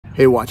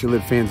Hey Watch Your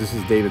Lid fans, this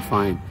is David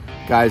Fine.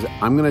 Guys,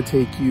 I'm gonna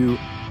take you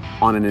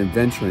on an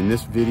adventure in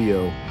this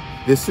video.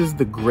 This is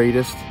the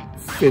greatest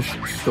fish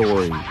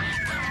story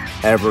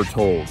ever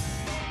told.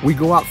 We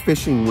go out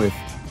fishing with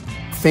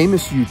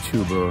famous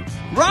YouTuber,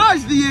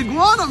 Raj the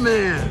IGUANA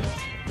Man.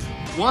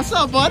 What's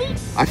up, buddy?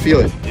 I feel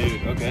it.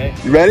 Dude, okay.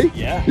 You ready?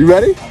 Yeah. You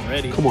ready? I'm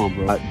ready. Come on,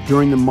 bro.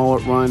 During the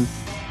mullet run,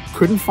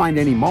 couldn't find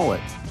any mullet,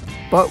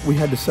 but we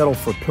had to settle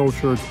for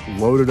pilchards,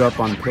 loaded up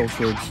on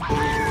pilchards.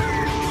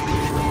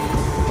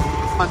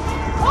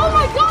 Oh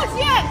my gosh,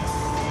 yes!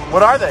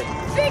 What are they?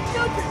 Big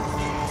pilchards!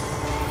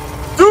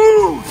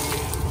 Dude!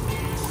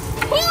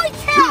 Holy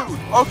cow! Dude,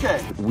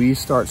 okay. We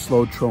start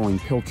slow trolling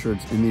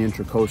pilchards in the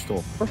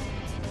intracoastal.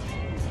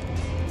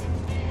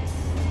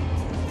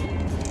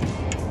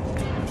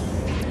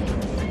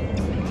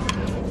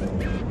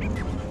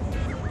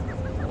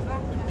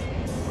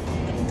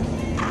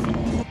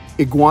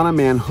 Iguana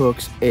Man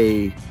hooks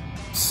a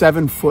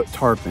 7-foot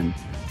tarpon,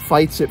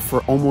 fights it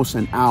for almost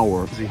an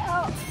hour.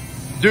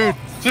 Dude.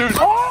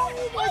 Oh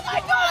my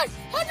gosh!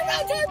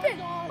 100-pound tarpon!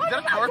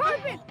 100-pound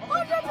tarpon!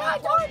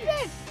 100-pound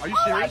tarpon! Are you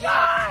Oh my serious?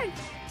 gosh!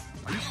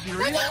 Are you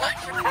serious?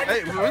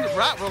 Hey,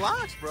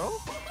 relax, bro.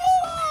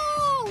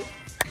 Oh!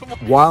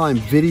 While I'm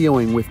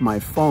videoing with my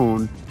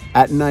phone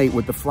at night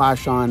with the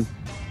flash on,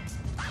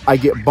 I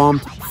get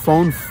bumped,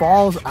 phone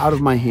falls out of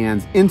my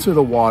hands into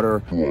the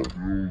water.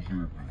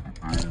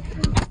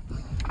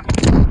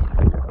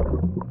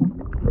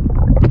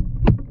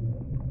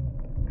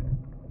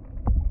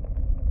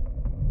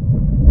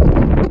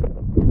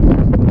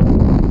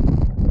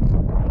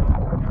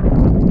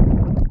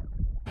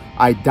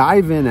 I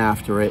dive in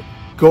after it,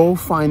 go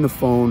find the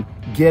phone,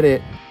 get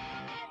it.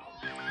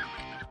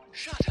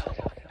 Shut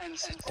up and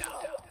sit down.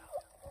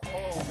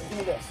 Oh, give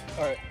me this.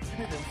 All right.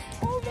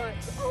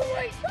 Oh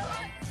my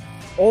god!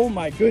 Oh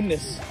my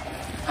goodness.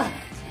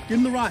 Give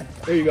him the rod.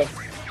 There you go.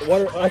 The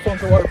water,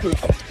 iPhones are waterproof.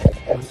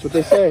 That's what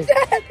they say.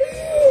 Dad!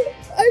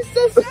 I'm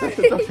so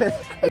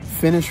sorry!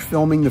 Finish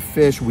filming the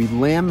fish, we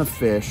land the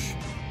fish,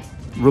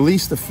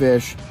 release the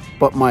fish,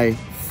 but my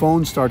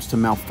phone starts to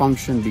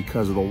malfunction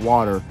because of the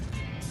water,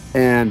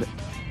 and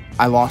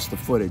I lost the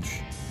footage.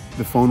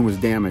 The phone was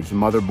damaged, the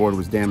motherboard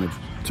was damaged.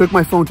 Took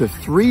my phone to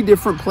 3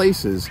 different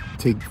places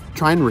to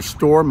try and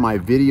restore my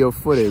video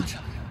footage.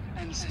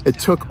 It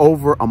took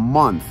over a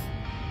month.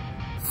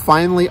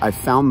 Finally, I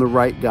found the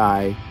right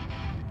guy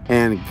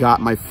and got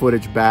my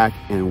footage back,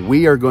 and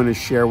we are going to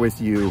share with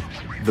you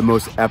the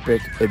most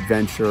epic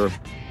adventure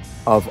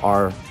of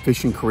our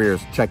fishing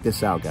careers. Check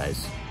this out,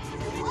 guys.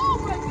 Oh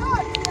my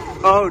god!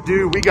 Oh,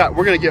 dude, we're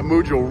gonna get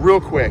Mojo real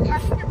quick.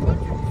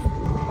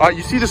 All right,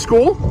 you see the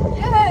school?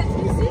 Yes,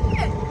 you see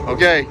it!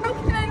 Okay. How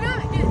can I not?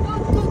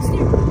 Don't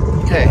steer.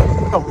 Okay.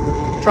 Oh,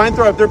 try and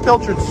throw it. They're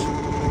pilchards.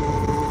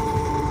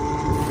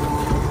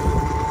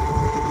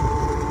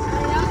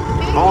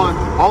 Hold on.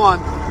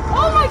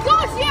 Oh my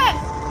gosh, yes!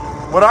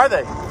 What are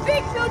they?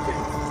 Big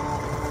pilchards!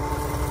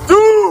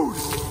 Dude!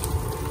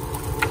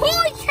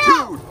 Holy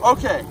cow! Dude,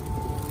 okay.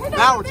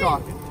 Now we're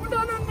talking. Put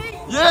on our name.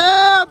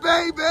 Yeah,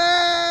 baby!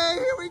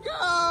 Here we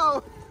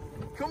go!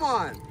 Come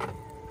on.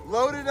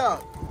 Load it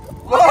up.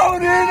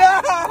 Load it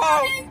up!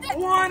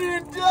 One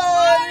and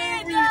done!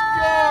 Here we go!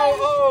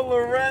 Oh,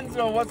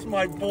 Lorenzo, what's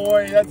my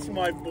boy? That's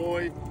my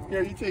boy.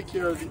 Here, you take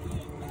care of it.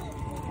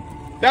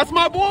 That's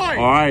my boy!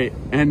 All right,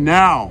 and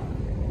now,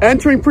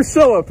 entering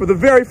Priscilla for the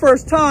very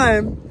first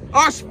time,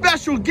 our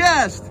special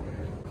guest,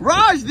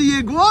 Raj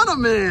the IGUANA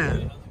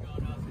Man.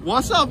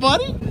 What's up,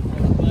 buddy?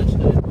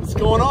 What's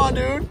going on,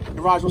 dude? Hey,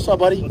 Raj, what's up,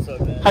 buddy? What's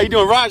up, man? How you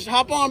doing? Raj,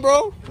 hop on,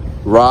 bro.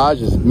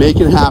 Raj is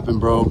making it happen,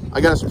 bro.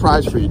 I got a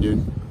surprise for you,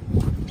 dude.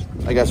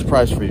 I got a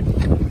surprise for you.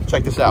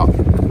 Check this out.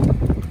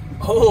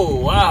 Oh,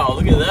 wow.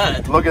 Look at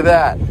that. Look at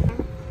that.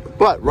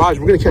 But, Raj,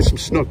 we're going to catch some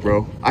snook,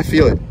 bro. I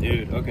feel it.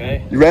 Dude,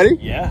 okay. You ready?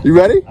 Yeah. You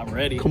ready? I'm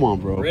ready. Come on,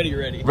 bro. Ready.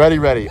 Ready.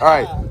 All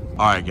right. All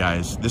right,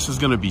 guys. This is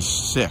going to be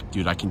sick,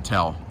 dude. I can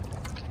tell.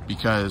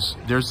 Because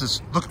there's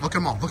this... Look at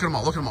them all. Look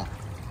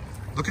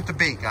at the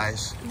bait,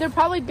 guys. They're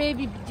probably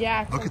baby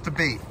jacks. Look at the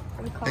bait.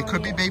 They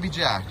could be baby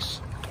jacks.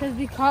 Because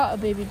we caught a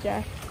baby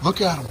jack. Look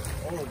at them.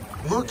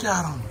 Look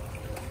at them.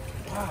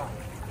 Wow.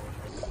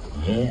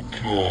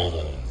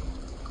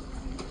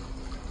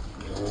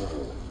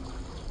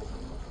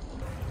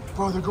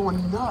 Bro, they're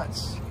going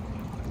nuts.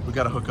 We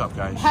got to hook up,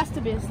 guys. There has to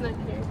be a snook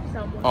here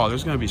somewhere. Oh,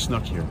 there's going to be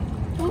snook here.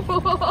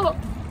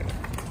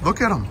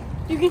 Look at them.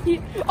 You can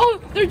hear. Oh,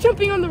 they're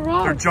jumping on the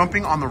rocks. They're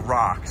jumping on the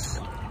rocks.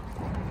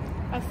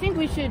 I think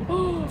we should.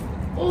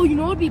 Oh, you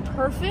know what would be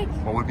perfect?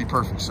 What would be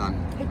perfect,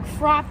 son? The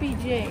crappie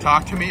jig.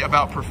 Talk to me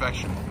about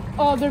perfection.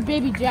 Oh, they're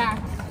baby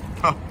jacks.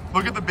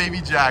 Look at the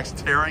baby jacks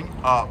tearing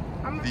up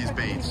these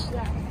baits.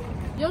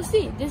 You'll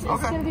see. This is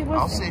going to be worth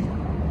it. I'll see.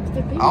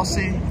 They're baby I'll jacks.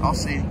 see. I'll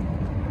see.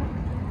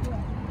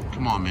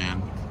 Come on,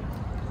 man.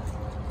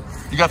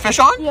 You got fish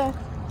on? Yeah.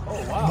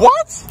 Oh, wow.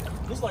 What?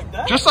 Just like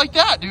that? Just like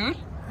that, dude.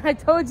 I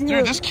told you.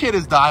 Dude, this kid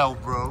is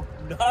dialed, bro.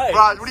 Nice.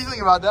 Raj, what do you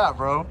think about that,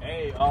 bro?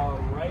 Hey,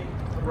 right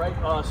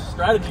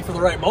strategy for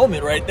the right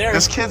moment right there.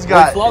 This kid's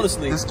got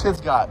flawlessly. This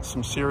kid's got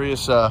some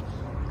serious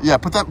Yeah,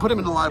 put him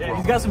in the live well.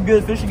 He's got some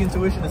good fishing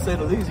intuition, to say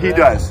the least. He right?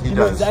 does. He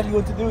knows does. exactly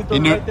what to do. Throw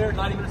it right there,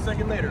 not even a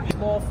second later.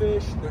 Small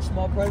fish, they're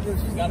small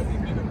predators. There's got to be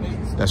bigger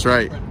baits. That's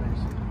right. Predators.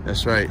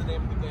 That's right. That's the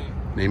name of the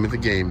game. Name of the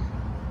game.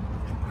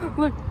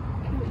 Look.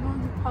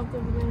 Popped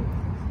over there.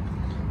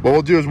 What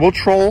we'll do is we'll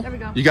troll. There we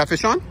go. You got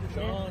fish on?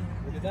 Sean,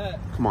 look at that.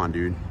 Come on,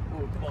 dude.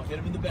 Oh, come on, get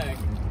him in the bag.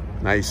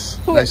 Nice.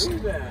 Nice.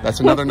 That's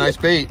another nice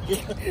bait. Do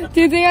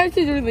you think I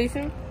should release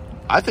him?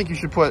 I think you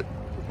should put...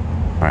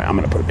 All right, I'm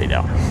going to put a bait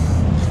down.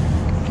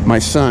 My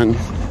son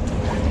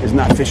is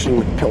not fishing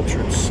with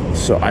pilchards,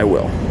 so I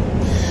will.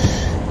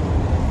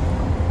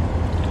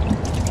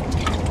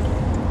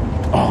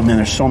 Oh, man,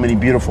 there's so many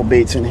beautiful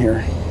baits in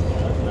here.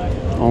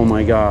 Oh,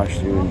 my gosh,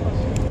 dude.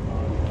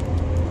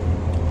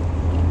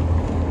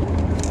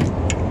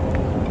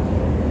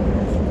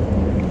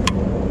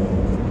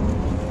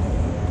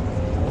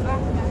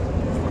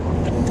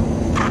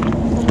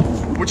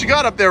 What you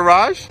got up there,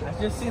 Raj? I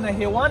just seen a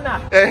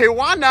IGUANA. Hey,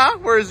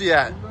 IGUANA, where is he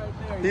at?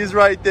 He's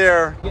right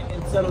there.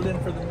 Getting settled in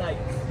for the night.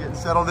 Getting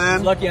settled in.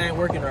 He's lucky I ain't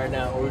working right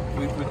now. We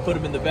put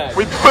him in the bag.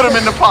 We put him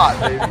in the pot,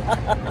 baby.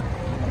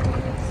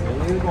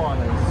 Silly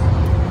iguanas.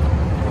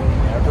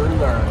 Never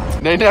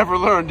learn. They never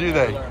learn, do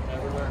they?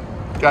 Never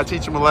learn. Gotta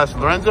teach them a lesson.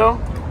 Lorenzo,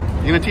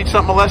 you gonna teach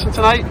something a lesson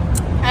tonight?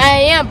 I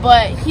am,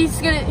 but he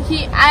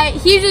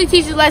usually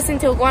teaches a lesson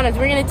to iguanas.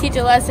 We're gonna teach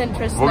a lesson to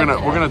We're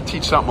gonna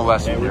teach something a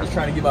lesson We're here. just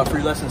trying to give out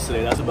free lessons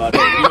today. That's about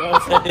it. You know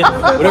what I'm saying?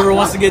 Whatever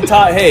wants to get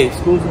taught. Hey,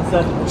 school's in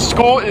session.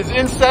 School is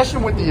in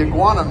session with the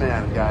Iguana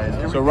Man,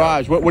 guys. So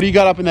Raj, what do you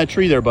got up in that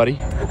tree there, buddy?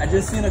 I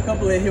just seen a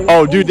couple of IGUANA.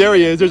 Oh, dude, there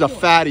he is. There's a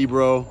fatty,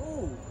 bro.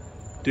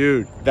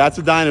 Dude, that's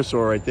a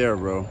dinosaur right there,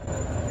 bro.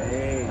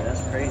 Hey,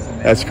 that's crazy,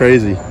 man. That's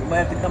crazy. We might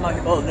have to come out.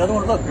 Oh, another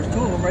one. Look, there's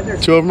two of them right there.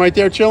 Two of them right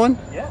there chilling?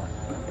 Yeah.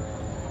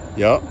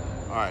 Yep.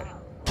 All right.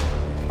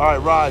 All right,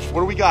 Raj,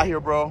 what do we got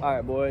here, bro? All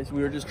right, boys.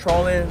 We were just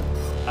trolling.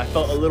 I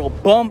felt a little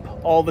bump.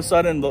 All of a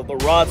sudden, the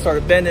rod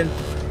started bending.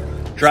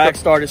 Drag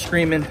started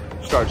screaming.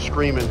 Started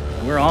screaming.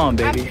 We're on,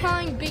 baby. I'm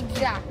calling Big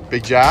Jack.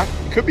 Big Jack?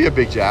 It could be a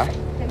Big Jack.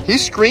 He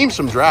screamed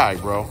some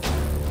drag, bro.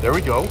 There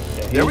we go.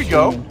 Yeah, there we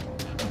go.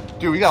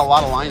 Dude, we got a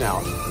lot of line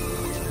out.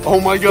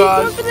 Oh my He's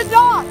gosh. going for the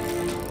dock.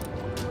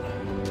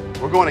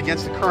 We're going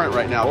against the current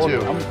right now, too.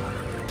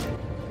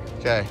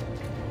 Okay.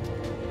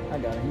 I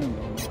got him.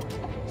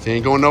 So he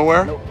ain't going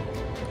nowhere? Nope.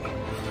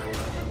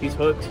 He's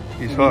hooked.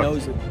 He's He hooked.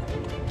 knows it.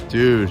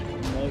 Dude. He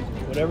knows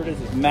it. Whatever it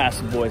is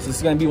massive, boys. This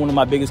is going to be one of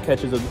my biggest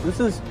catches.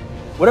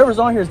 Whatever's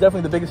on here is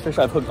definitely the biggest fish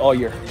I've hooked all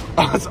year.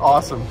 That's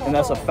awesome. And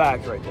that's a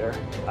fact right there.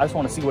 I just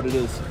want to see what it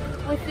is.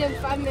 Within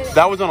 5 minutes.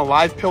 That was on a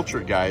live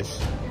pilchard,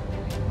 guys.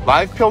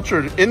 Live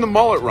pilchard in the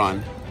mullet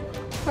run.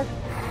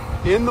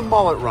 In the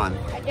mullet run.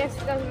 I guess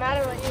it doesn't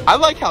matter what you... I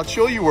like how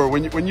chill you were.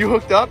 When you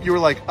hooked up, you were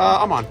like,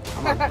 I'm on.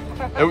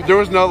 There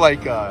was no,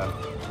 like,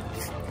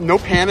 no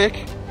panic.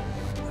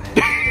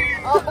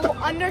 Oh,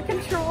 under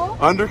control.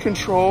 Under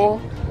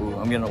control. Ooh,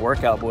 I'm getting a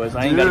workout, boys.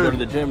 I ain't got to go to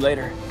the gym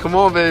later. Come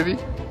on, baby.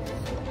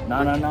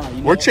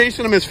 No. We're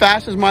chasing him as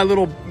fast as my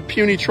little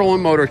puny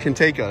trolling motor can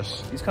take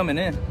us. He's coming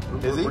in.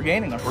 Is he? We're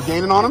gaining on him. We're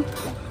gaining on him?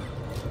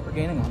 We're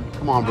gaining on him.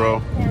 Come on,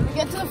 bro. Yeah, we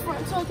get to the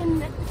front so I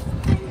can...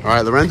 All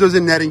right, Lorenzo's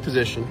in netting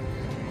position.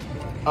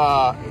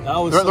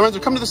 was Lorenzo,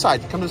 come to the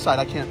side. Come to the side.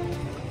 I can't.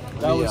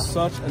 That was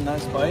such a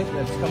nice bite.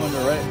 That's come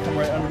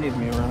right underneath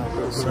me.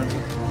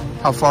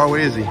 How far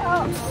away is he?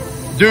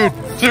 Dude.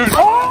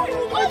 Oh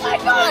my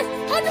gosh!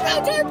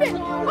 100-pound tarpon!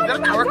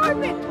 100-pound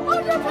tarpon!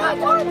 100-pound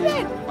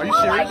tarpon! Are you Oh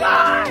my serious?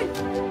 god!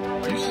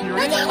 Are you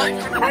serious?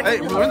 Hey,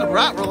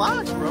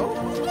 relax, bro.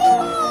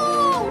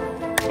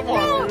 No! Come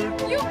on,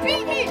 dude. You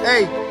beat me!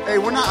 Hey,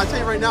 we're not. I tell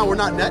you right now, we're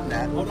not netting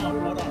that. Hold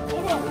on.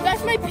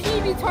 That's my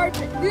PB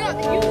tarpon.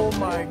 Oh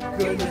my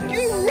goodness.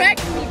 You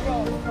wrecked me,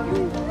 bro.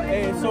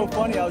 Hey, it's so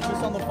funny. I was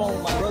just on the phone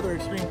with my brother,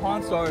 Extreme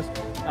Pawn Stars.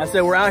 I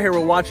said, we're out here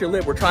with Watch Your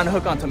Lip. We're trying to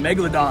hook onto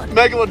Megalodon.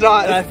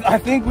 Megalodon. And I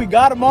think we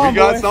got him on, We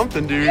got boys.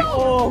 something, dude.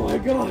 Oh my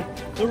god.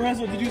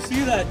 Lorenzo, did you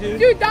see that, dude?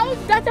 Dude,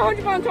 that's a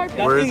 100-pound tarpon.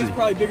 That Where thing is is he?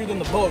 probably bigger than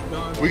the boat,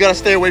 dog. We gotta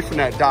stay away from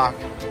that dock.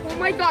 Oh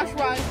my gosh,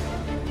 Ryan.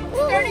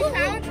 30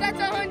 pounds? That's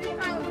 100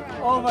 pounds,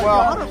 Ryan. Oh my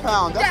Well, god. 100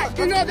 pounds.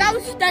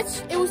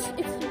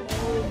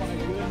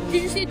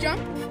 Did you see it jump?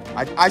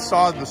 I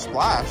saw the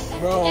splash.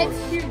 Bro, It's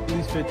huge.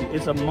 he's 50.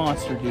 It's a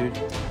monster, dude.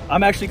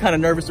 I'm actually kind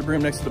of nervous to bring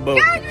him next to the boat.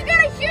 Guys, we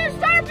got a huge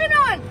tarpon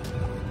on!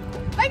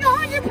 Like a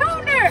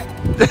 100-pounder!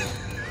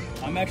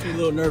 I'm actually a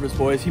little nervous,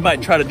 boys. He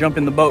might try to jump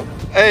in the boat.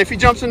 Hey, if he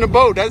jumps in the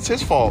boat, that's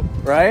his fault.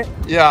 Right?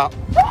 Yeah,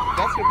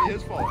 that's gonna be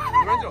his fault.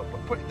 Lorenzo,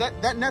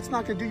 that net's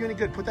not gonna do you any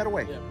good. Put that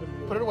away. Yeah,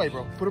 Put it away,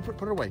 bro. Put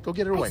it away. Go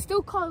get it I away.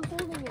 still caught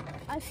holding it.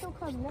 I still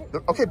caught net.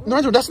 Okay,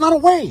 Lorenzo, that's not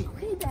away.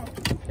 Okay, Dad.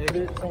 Hey, get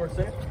it somewhere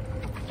safe.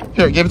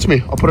 Here, give it to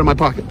me. I'll put it in my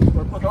pocket.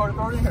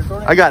 Throw it in here. Throw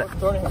it in I got it.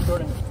 Throw it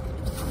in here.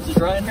 Is it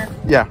dry in here?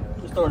 Yeah.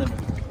 Just throw it in here.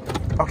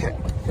 Okay.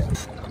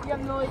 You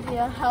have no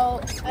idea how...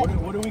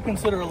 What do we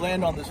consider a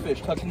land on this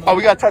fish? Touching the Oh,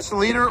 we gotta touch the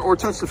leader or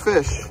touch the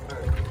fish.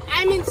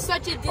 I'm in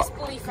such a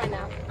disbelief right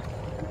now.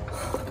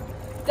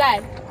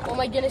 Dad. Oh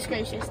my goodness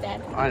gracious,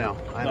 Dad. I know.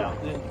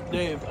 No,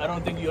 Dave, I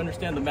don't think you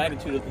understand the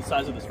magnitude of the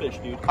size of this fish,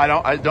 dude. I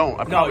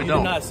probably No, you don't.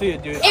 did not see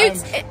it, dude.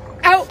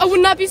 I would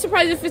not be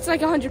surprised if it's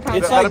like 100 pounds.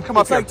 It's Let like, him come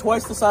up it's like here.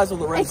 twice the size of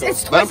Lorenzo.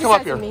 It's Let him twice come the up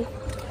size here. of me.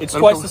 It's Let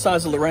him twice come- the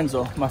size of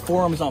Lorenzo. My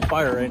forearm is on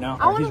fire right now.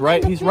 wanna He's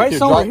right land the fish.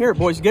 somewhere Dude, here,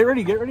 boys. Get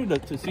ready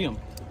to see him.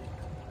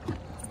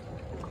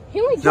 He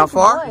only Not jumped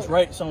far? once. He's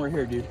right somewhere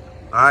here, dude.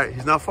 All right,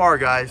 he's not far,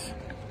 guys.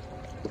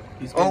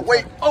 He's Oh getting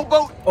wait! Oh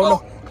boat! Oh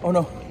no! Oh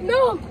no!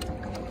 No.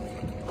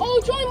 Oh,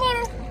 trolling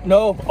motor.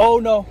 No! Oh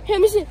no! Here,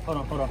 let me see. Hold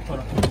on!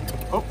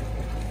 Oh,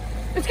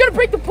 It's gonna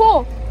break the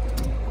pole.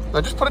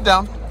 now just put it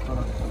down.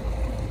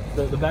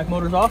 The back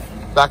motor's off.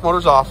 Back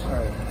motor's off. All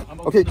right. I'm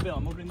opening Okay. the bill.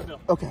 I'm opening the bill.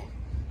 Okay,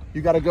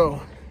 you gotta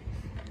go.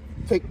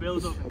 Take. The bill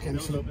is open. Okay, the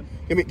bill is open.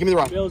 Give me the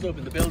rod. The bill is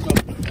open. The bill is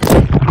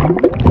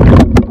open.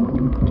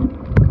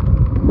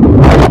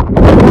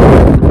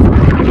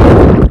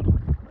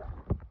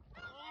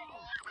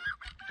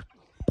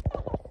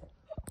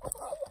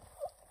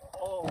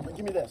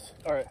 Give me this.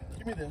 All right.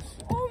 Give me this.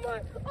 Oh my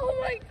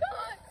God.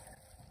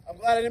 I'm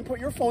glad I didn't put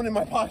your phone in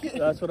my pocket.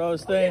 That's what I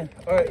was saying.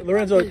 All right,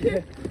 Lorenzo.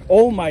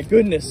 Oh my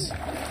goodness.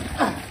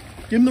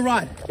 Give him the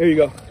rod. There you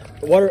go.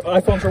 The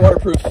iPhones are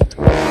waterproof.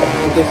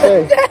 What they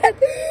say? Dad,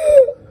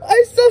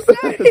 I'm so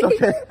sorry. It's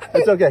okay.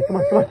 It's okay. Come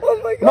on.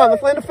 Oh my God. Come on,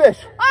 let's land a fish.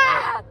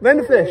 Ah, Land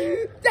a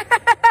fish. Dad.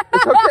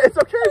 It's okay. It's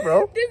okay,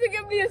 bro. This is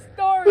gonna be a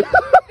story.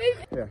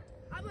 Here.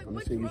 I'm like, Let me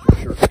what's see you wrong? for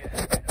sure.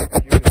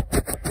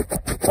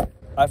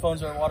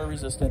 iPhones are water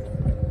resistant.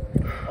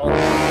 All the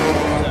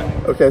way.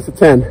 Okay, it's a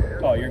 10.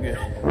 Oh, you're good.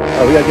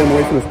 Oh, we gotta get him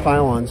away from his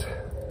pylons.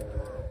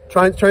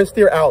 Try and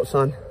steer out,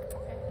 son.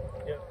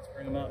 Yeah, let's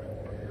bring them out.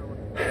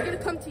 I'm gonna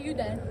come to you,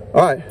 Dad.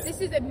 All right.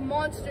 This is a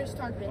monstrous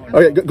tarpon.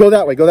 Okay, go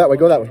that way. Go that way.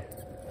 Go that way.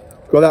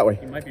 Go that way.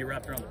 He might be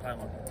wrapped around the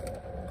pylon.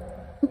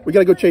 We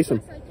gotta go chase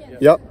him.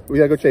 Yep, we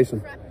gotta go chase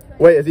him.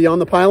 Wait, is he on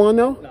the pylon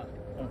now? No, I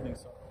don't think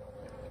so.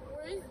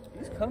 Where is he?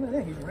 He's coming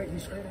in.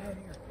 He's straight ahead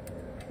here.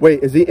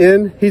 Wait, is he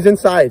in? He's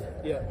inside.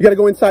 Yeah. You gotta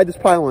go inside this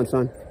pylon,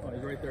 son. Oh,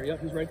 he's right there.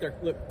 Yep, he's right there.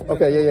 Look. he's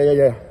Okay,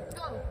 yeah.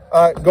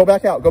 Go. Go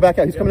back out. Go back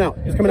out. He's coming out.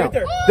 He's coming right out.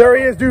 there. There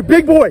he is, dude.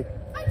 Big boy.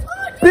 I told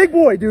you. Big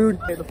boy, dude.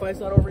 Okay, the fight's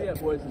not over yet,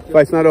 boys. It's just-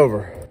 Fight's not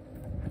over.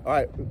 All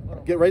right,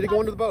 get ready to go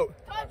into the boat.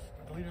 Touch.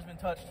 The leader's been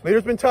touched.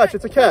 Leader's been touched.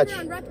 It's a catch.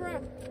 Wrap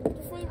around.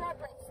 Before the rod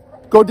breaks.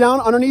 Go down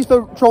underneath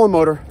the trolling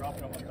motor.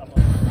 Dropping him. I'm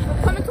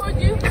I'm coming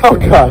towards you. Oh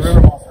gosh.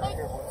 River monster Hey,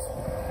 here, boys.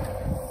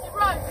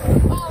 Rod.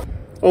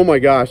 Oh my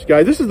gosh,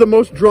 guys. This is the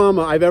most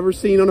drama I've ever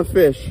seen on a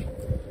fish.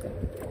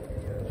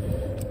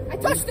 I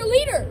touched the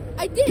leader.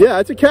 I did. Yeah,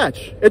 it's a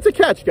catch. It's a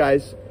catch,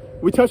 guys.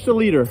 We touched the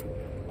leader.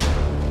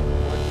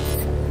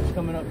 He's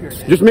coming up here.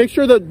 Just make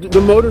sure that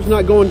the motor's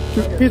not going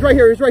too... He's right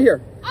here. He's right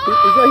here. He's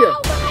right here.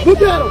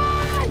 Look at him.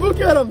 Look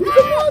at him. He's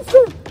a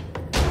monster.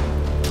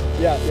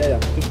 Yeah.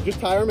 Just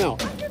tire him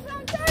out.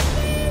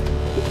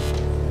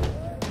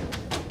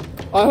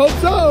 I hope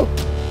so.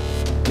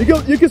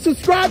 You can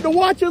subscribe to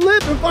Watch and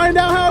Lip and find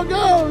out how it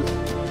goes.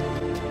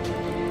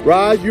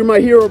 Raj, you're my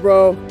hero,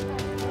 bro.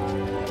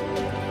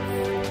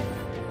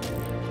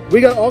 We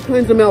got all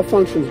kinds of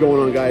malfunctions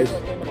going on, guys.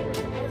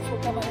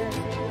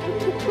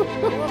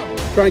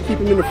 Try and keep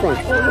him in the front.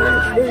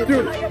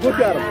 Dude, look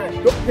at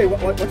him. Okay,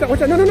 watch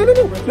out. No.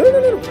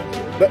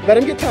 Let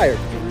him get tired.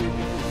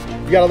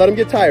 You gotta let him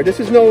get tired. This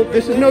is no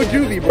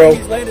juvie, bro.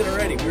 He's landed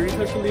already. We already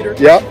touched the leader.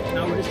 Yep.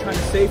 Now we're just trying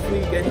to safely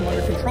get him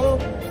under control.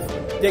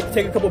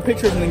 Take a couple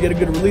pictures and then get a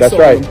good release That's on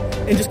right.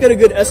 him. And just get a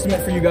good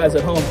estimate for you guys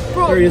at home.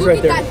 Bro, there he is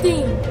look right at there. that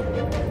thing.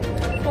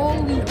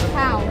 Holy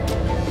cow.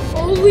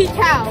 Holy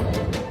cow.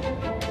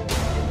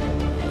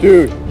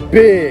 Dude,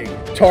 big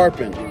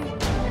tarpon.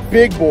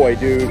 Big boy,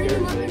 dude. Bring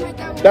him up and make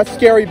that one. That's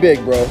scary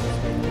big, bro.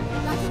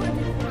 That's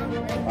 100 pounds,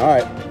 right? All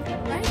right.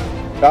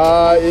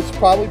 Right? It's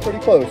probably pretty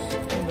close.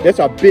 It's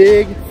a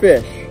big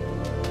fish.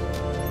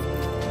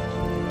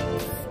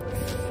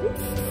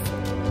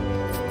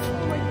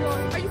 Oh my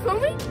God. Are you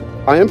filming?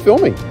 I am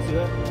filming. See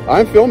that?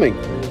 I'm filming.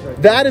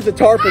 That is a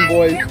tarpon,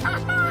 boys.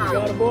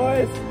 Got it,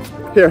 boys.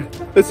 Here,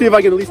 let's see if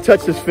I can at least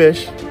touch this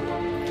fish.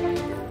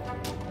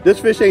 This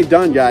fish ain't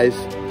done, guys.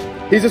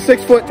 He's a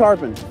 6-foot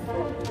tarpon.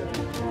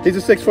 He's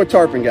a 6-foot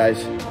tarpon,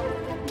 guys.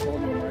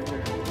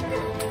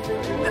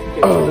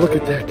 Oh, look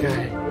at that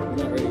guy.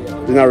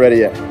 He's not ready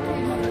yet.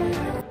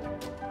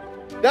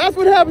 That's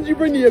what happens. You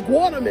bring the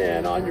iguana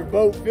man on your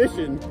boat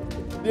fishing.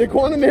 The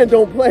iguana man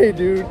don't play,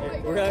 dude.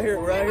 We're out here.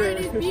 My mind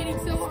is beating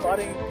so hard.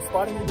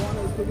 Spotting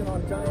iguanas, picking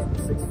on giant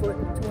 6-foot,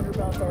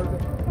 200-pound tarpon.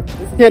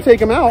 Can't take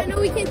him I out. know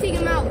we can't take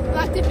him out.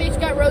 Black Tip Beach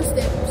got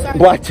roasted. Sorry.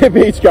 Black Tip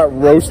Beach got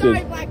roasted.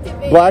 Sorry, Black Tip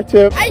Beach. Black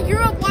Tip. I grew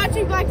up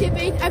watching Black Tip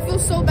Beach. I feel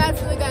so bad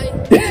for the guy.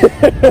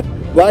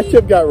 Black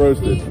Tip got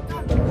roasted. Look,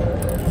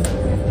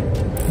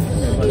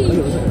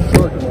 it was like a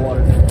shark in the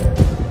water.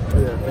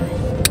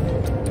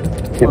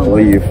 Can't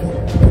believe.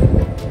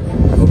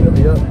 Open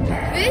me up.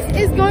 This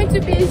is going to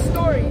be a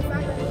story.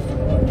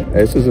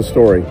 This is a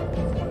story.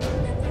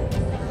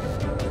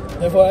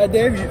 FYI,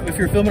 Dave, if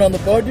you're filming on the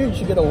boat, dude, you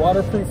should get a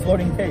waterproof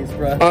floating case,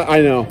 bro.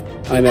 I know.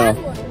 I know.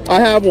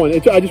 I have one.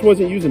 I just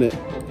wasn't using it.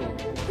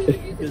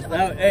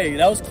 Hey,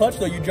 that was clutch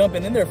though. You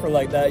jumping in there for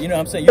like that. You know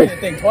what I'm saying? You didn't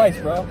think twice,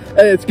 bro.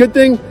 Hey, it's good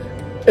thing.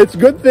 It's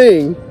good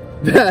thing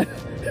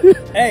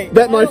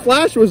that my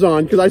flash was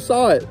on because I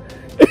saw it.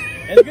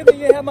 And it's good thing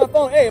you didn't have my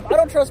phone. Hey, if I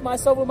don't trust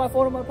myself with my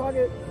phone in my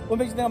pocket, what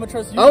makes you think I'm gonna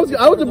trust you?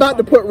 I was about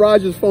to put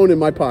Raj's phone in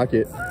my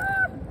pocket.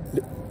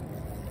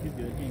 He's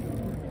good. He ain't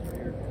going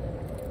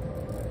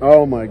nowhere.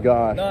 Oh my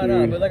gosh, No,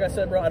 dude. but like I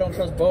said, bro, I don't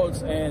trust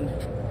boats, and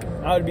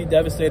I would be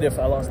devastated if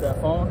I lost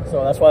that phone.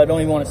 So that's why I don't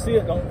even want to see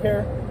it. Don't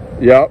care.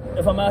 Yep.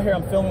 If I'm out here,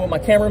 I'm filming with my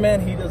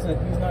cameraman. He's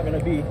not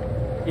gonna be, you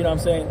know what I'm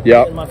saying?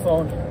 Yep. In my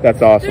phone.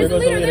 That's awesome. There's a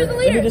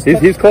leader.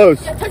 He's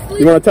close. Yeah, touch the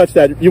You want to touch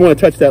that? You want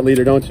to touch that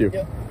leader, don't you?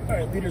 Yep. All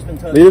right, leader's been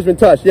touched. Leader's been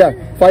touched.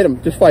 Yeah. Fight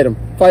him. Just fight him.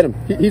 Fight him.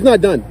 He's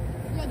not done.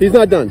 He's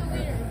not done.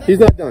 He's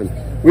not done.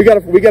 We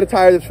gotta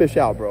tire this fish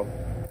out, bro.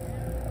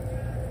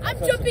 I'm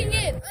jumping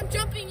in. I'm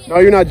jumping in. No,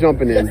 you're not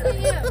jumping in.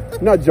 Yeah.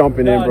 You're not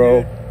jumping in, Nah,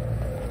 bro.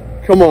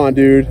 dude. Come on,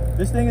 dude.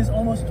 This thing is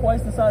almost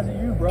twice the size of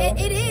you, bro.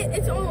 It is.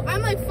 It's.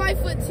 I'm like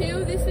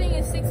 5'2". This thing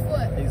is 6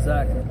 foot.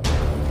 Exactly.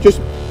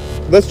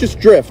 Let's just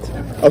drift.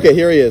 Okay,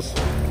 here he is.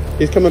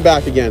 He's coming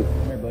back again.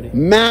 Come here, buddy.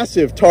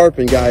 Massive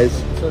tarpon, guys.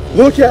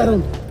 Look at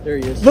him. There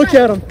he is. Look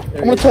at him.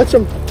 I'm gonna touch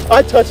him.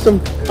 I touched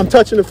him. I'm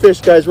touching the fish,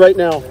 guys, right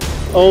now.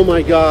 Oh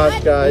my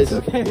gosh, guys.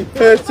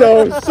 It's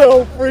so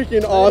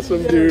freaking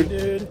awesome,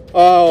 dude.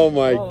 Oh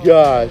my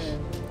gosh. Man.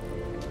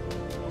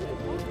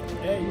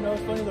 Hey, you know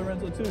it's funny,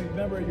 Lorenzo, too. You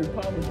remember your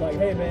pop was like,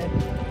 hey, man,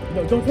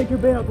 don't take your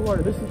bait out the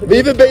water. This is the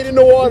Leave the bait in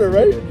the water,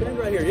 right? bend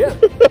right here, yeah.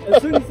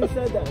 As soon as he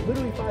said that,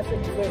 literally 5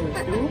 seconds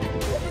later,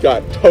 dude.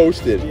 Got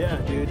toasted. Yeah,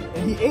 dude.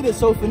 And he ate it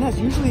so finesse.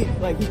 Usually,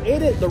 like, he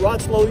ate it, the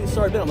rod slowly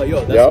started down. I'm like,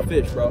 yo, that's a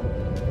fish, bro.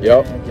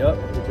 Yep. And,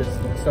 it just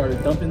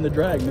started dumping the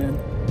drag, man.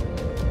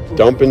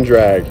 Dump and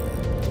drag.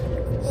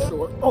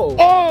 Short. Oh,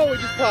 Oh, it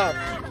just popped.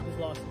 just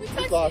lost him.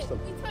 Just lost him.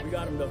 We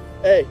got him, though.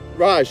 Hey,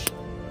 Raj,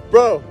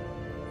 bro,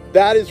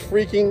 that is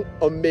freaking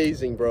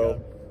amazing, bro.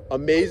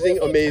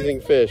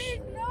 Amazing fish.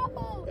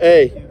 No.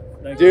 Hey,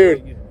 Thank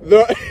dude, you.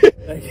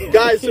 the,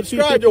 guys,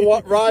 subscribe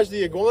to Raj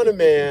the IGUANA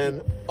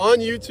Man on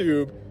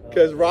YouTube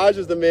because Raj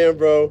is the man,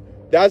 bro.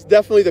 That's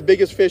definitely the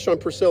biggest fish on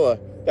Priscilla.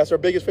 That's our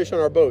biggest fish on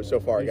our boat so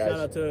far, Big guys. Shout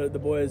out to the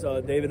boys,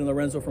 David and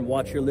Lorenzo from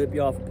Watch Your Lip,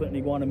 y'all, for putting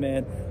Iguana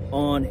Man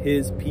on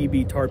his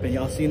PB tarpon.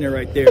 Y'all seen it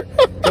right there.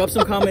 Drop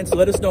some comments.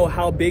 Let us know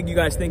how big you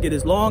guys think it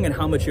is long and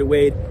how much it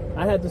weighed.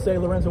 I had to say,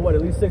 Lorenzo, what,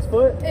 at least 6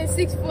 foot? It's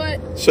 6 foot.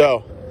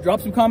 So, Drop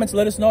some comments.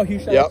 Let us know.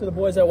 Huge shout out to the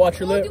boys at Watch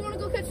Your Do Lip. you want to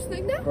go catch a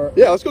snake now?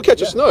 yeah, let's go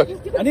catch a snook.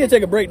 I need to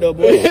take a break, though,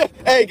 boys.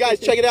 Hey, guys,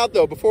 check it out,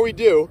 though. Before we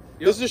do,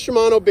 this is a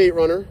Shimano bait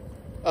runner.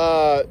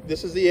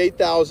 This is the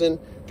 8000.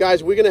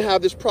 Guys, we're going to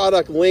have this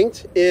product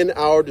linked in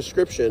our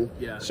description.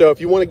 Yeah. So if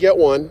you want to get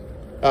one,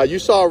 you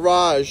saw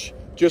Raj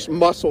just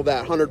muscle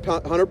that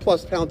 100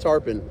 plus pound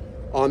tarpon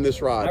on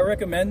this rod. I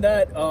recommend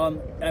that.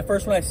 At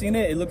first, when I seen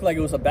it, it looked like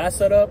it was a bass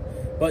setup.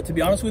 But to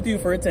be honest with you,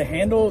 for it to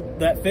handle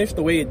that fish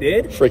the way it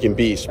did, Freaking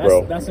beast,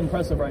 bro. That's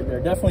impressive right there.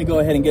 Definitely go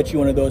ahead and get you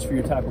one of those for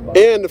your tackle box.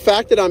 And the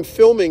fact that I'm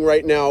filming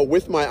right now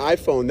with my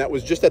iPhone that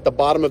was just at the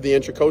bottom of the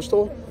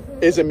intracoastal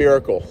is a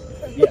miracle.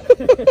 Yeah.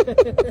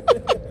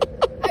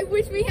 I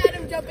wish we had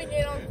him jumping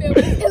in on film.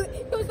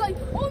 It was like,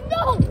 oh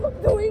no!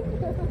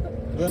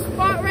 This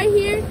spot right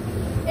here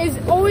is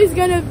always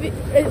gonna be.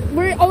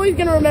 We're always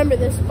gonna remember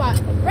this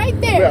spot right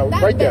there. Yeah,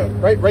 right there.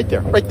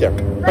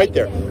 Right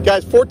there.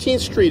 Guys, 14th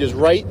Street is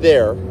right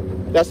there.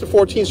 That's the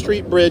 14th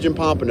Street Bridge in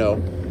Pompano.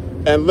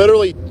 And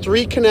literally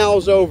 3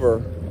 canals over,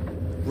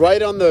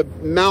 right on the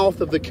mouth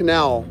of the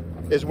canal,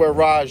 is where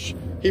Raj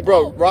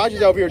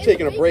is over here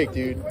taking a break,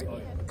 dude.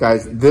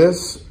 Guys,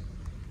 this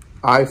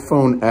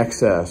iPhone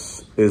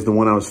XS is the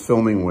one I was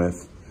filming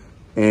with.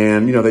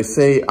 And, you know, they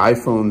say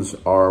iPhones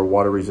are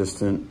water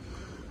resistant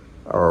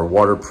or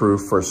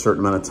waterproof for a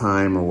certain amount of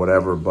time or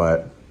whatever.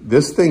 But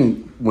this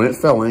thing, when it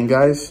fell in,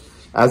 guys,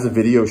 as the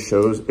video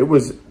shows, it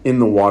was in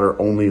the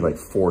water only like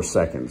 4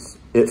 seconds.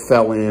 It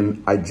fell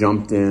in, I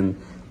jumped in,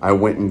 I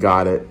went and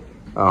got it.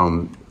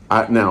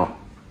 Now,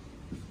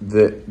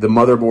 the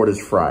motherboard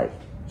is fried.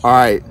 All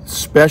right,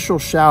 special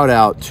shout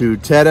out to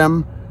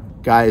Terim.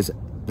 Guys,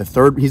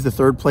 he's the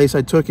third place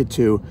I took it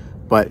to,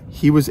 but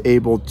he was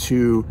able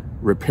to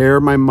repair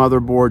my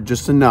motherboard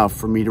just enough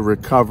for me to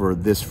recover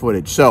this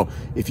footage. So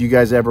if you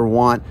guys ever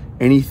want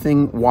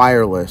anything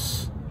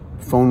wireless,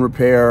 phone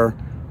repair,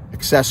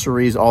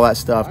 accessories, all that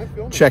stuff,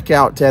 check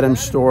out Terim's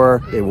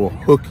store. It will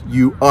hook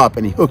you up,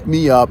 and he hooked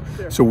me up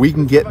so we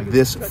can get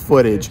this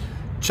footage.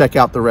 Check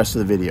out the rest of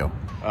the video.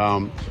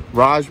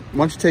 Raj, why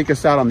don't you take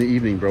us out on the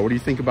evening, bro? What do you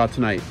think about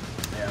tonight?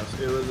 Yeah,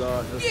 it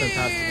was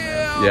fantastic,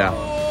 man.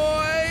 Yeah.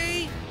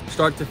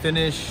 Start to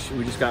finish,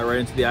 we just got right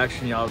into the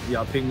action. Y'all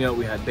picked me up.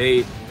 We had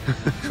bait,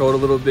 trolled a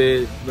little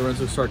bit.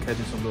 Lorenzo started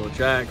catching some little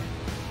jack.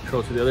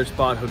 Trolled to the other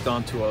spot, hooked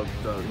onto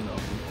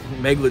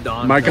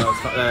megalodon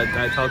that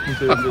I talked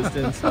into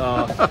existence.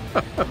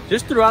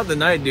 Just throughout the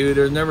night, dude,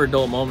 there's never a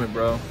dull moment,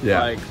 bro.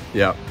 Yeah. It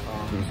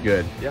was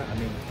good. Yeah, I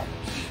mean,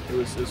 it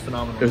was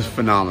phenomenal. It was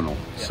phenomenal.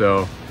 Yeah.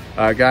 So,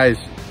 guys,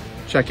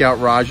 check out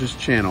Raj's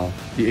channel,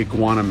 the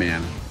IGUANA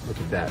Man. Look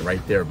at that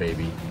right there,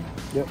 baby.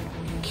 Yep.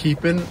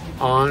 keep on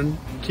catching.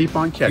 Keep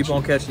on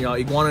catching, y'all.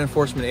 Iguana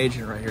enforcement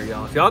agent right here,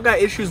 y'all. If y'all got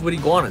issues with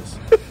iguanas,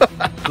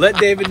 let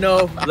David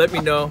know. Let me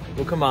know.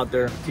 We'll come out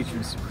there, teach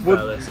you some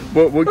lesson.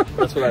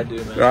 That's what I do,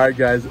 man. All right,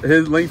 guys.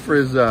 His link for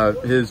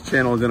his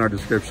channel is in our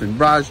description.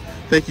 Raj,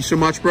 thank you so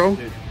much, bro.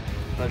 Dude,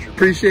 pleasure.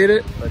 Appreciate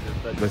it.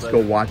 Pleasure. Let's go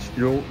watch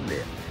your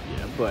net.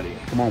 Yeah, buddy.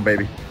 Come on,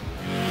 baby.